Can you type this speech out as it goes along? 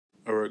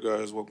Alright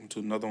guys, welcome to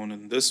another one.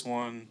 In this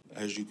one,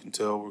 as you can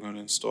tell, we're going to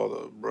install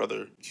the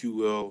brother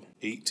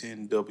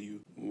QL810W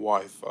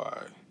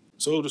Wi-Fi.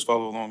 So just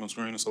follow along on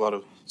screen. It's a lot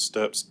of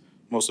steps.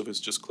 Most of it's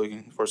just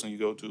clicking. First thing you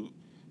go to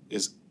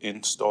is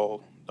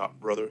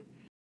install.brother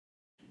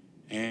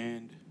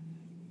and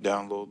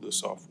download the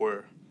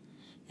software.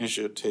 It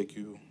should take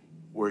you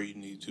where you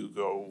need to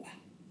go.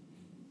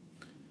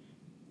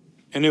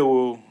 And it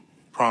will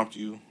prompt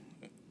you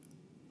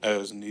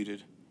as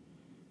needed.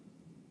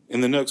 In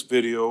the next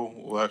video,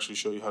 we'll actually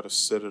show you how to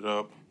set it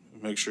up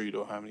and make sure you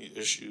don't have any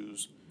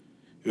issues.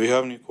 If you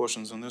have any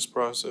questions on this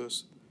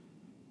process,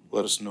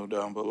 let us know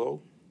down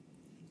below.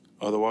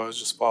 Otherwise,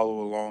 just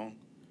follow along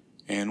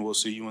and we'll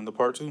see you in the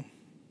part 2.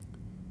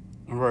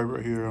 Alright,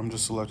 right here, I'm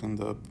just selecting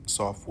the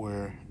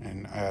software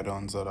and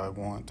add-ons that I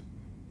want.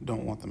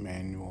 Don't want the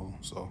manual,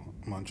 so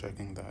I'm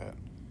unchecking that.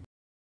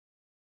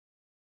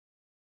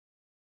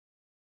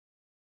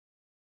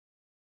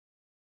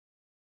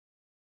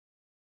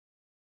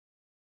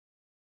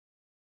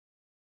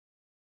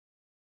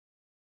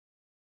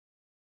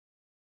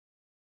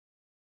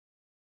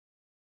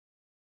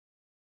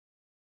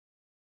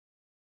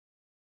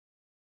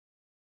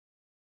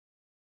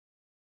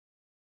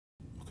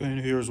 Okay,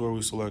 and here's where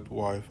we select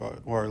Wi-Fi,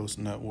 wireless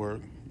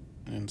network,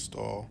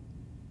 install.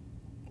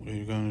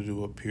 We're going to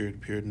do a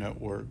peer-to-peer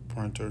network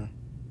printer,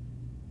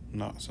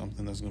 not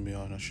something that's going to be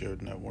on a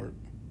shared network.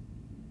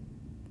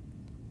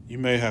 You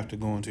may have to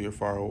go into your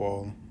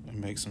firewall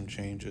and make some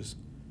changes.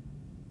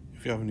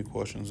 If you have any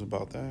questions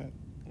about that,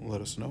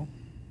 let us know.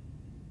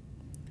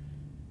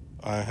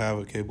 I have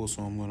a cable,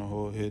 so I'm going to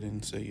go ahead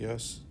and say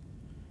yes.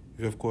 If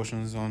you have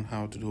questions on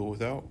how to do it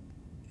without,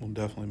 we'll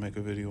definitely make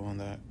a video on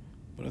that.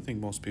 But I think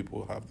most people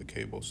will have the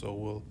cable, so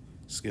we'll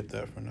skip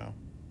that for now.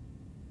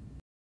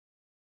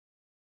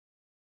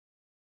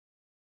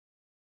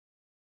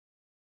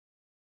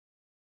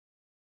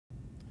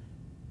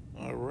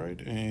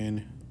 Alright,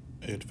 and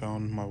it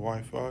found my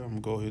Wi-Fi. I'm going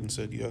to go ahead and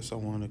say yes, I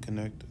want to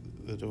connect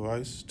the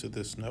device to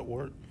this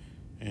network.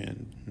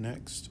 And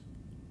next.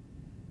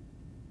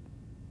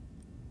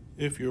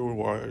 If your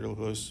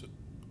wireless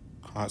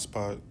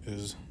hotspot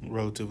is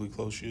relatively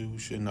close, you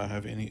should not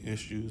have any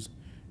issues.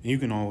 You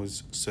can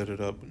always set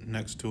it up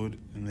next to it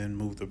and then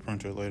move the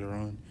printer later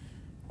on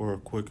for a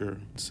quicker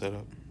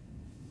setup.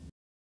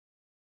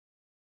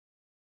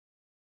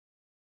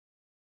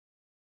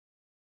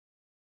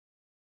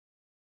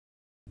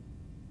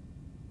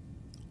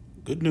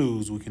 Good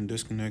news, we can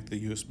disconnect the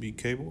USB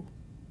cable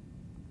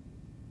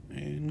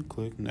and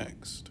click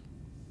next.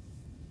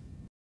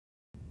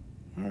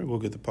 Alright, we'll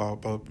get the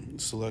pop-up,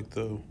 select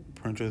the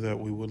printer that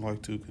we would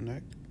like to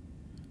connect.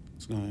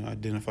 It's going to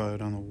identify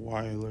it on the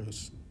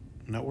wireless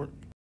network.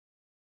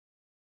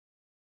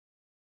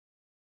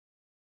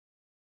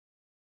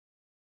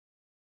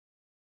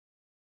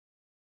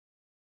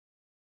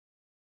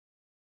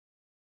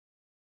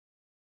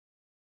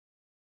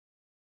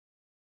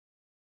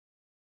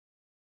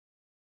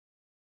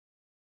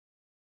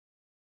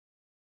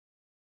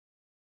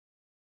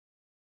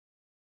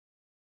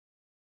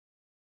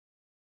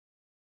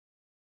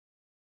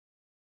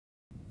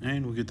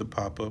 And we get the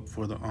pop-up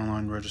for the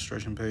online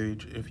registration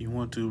page. If you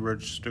want to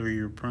register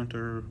your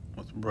printer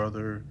with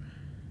Brother,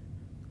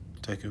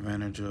 take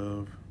advantage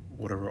of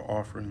whatever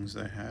offerings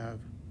they have,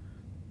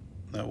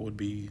 that would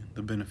be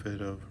the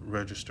benefit of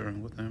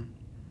registering with them.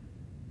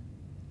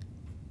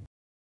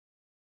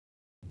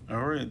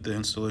 Alright, the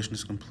installation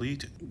is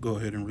complete. Go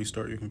ahead and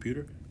restart your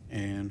computer,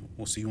 and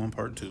we'll see you on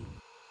part 2.